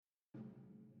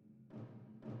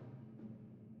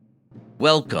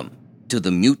Welcome to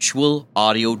the Mutual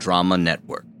Audio Drama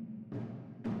Network.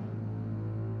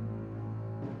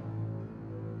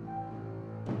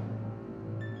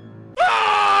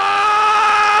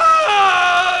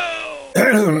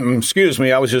 Excuse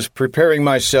me, I was just preparing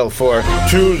myself for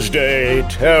Tuesday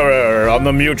Terror on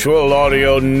the Mutual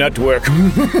Audio Network.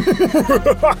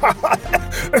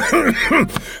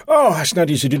 Oh, that's not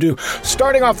easy to do.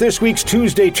 Starting off this week's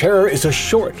Tuesday Terror is a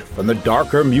short from the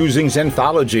Darker Musings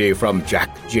anthology from Jack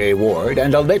J. Ward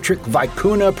and Electric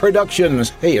Vicuna Productions.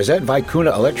 Hey, is that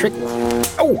Vicuna Electric?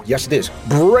 Oh, yes it is.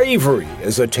 Bravery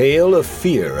is a tale of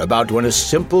fear about when a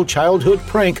simple childhood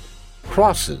prank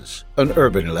crosses an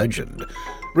urban legend.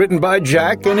 Written by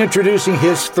Jack and introducing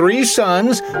his three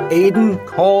sons, Aiden,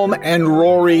 Colm, and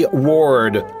Rory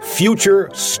Ward. Future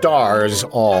stars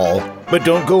all. But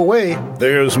don't go away,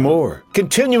 there's more.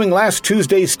 Continuing last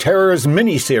Tuesday's Terrors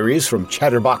miniseries from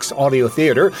Chatterbox Audio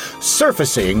Theater,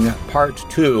 Surfacing Part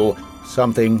 2.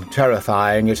 Something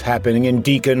terrifying is happening in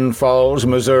Deacon Falls,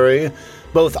 Missouri,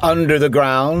 both under the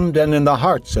ground and in the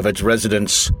hearts of its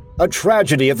residents. A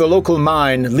tragedy at the local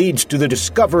mine leads to the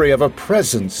discovery of a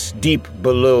presence deep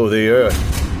below the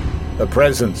earth. A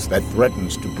presence that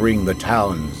threatens to bring the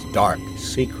town's dark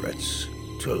secrets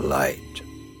to light.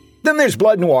 Then there's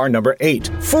Blood Noir number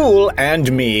 8, Fool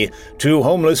and Me. Two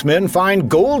homeless men find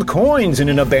gold coins in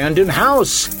an abandoned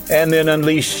house and then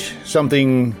unleash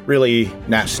something really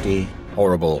nasty,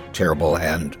 horrible, terrible,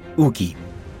 and ooky.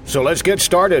 So let's get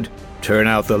started. Turn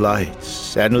out the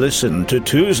lights and listen to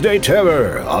Tuesday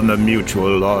Terror on the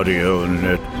Mutual Audio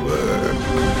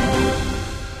Network.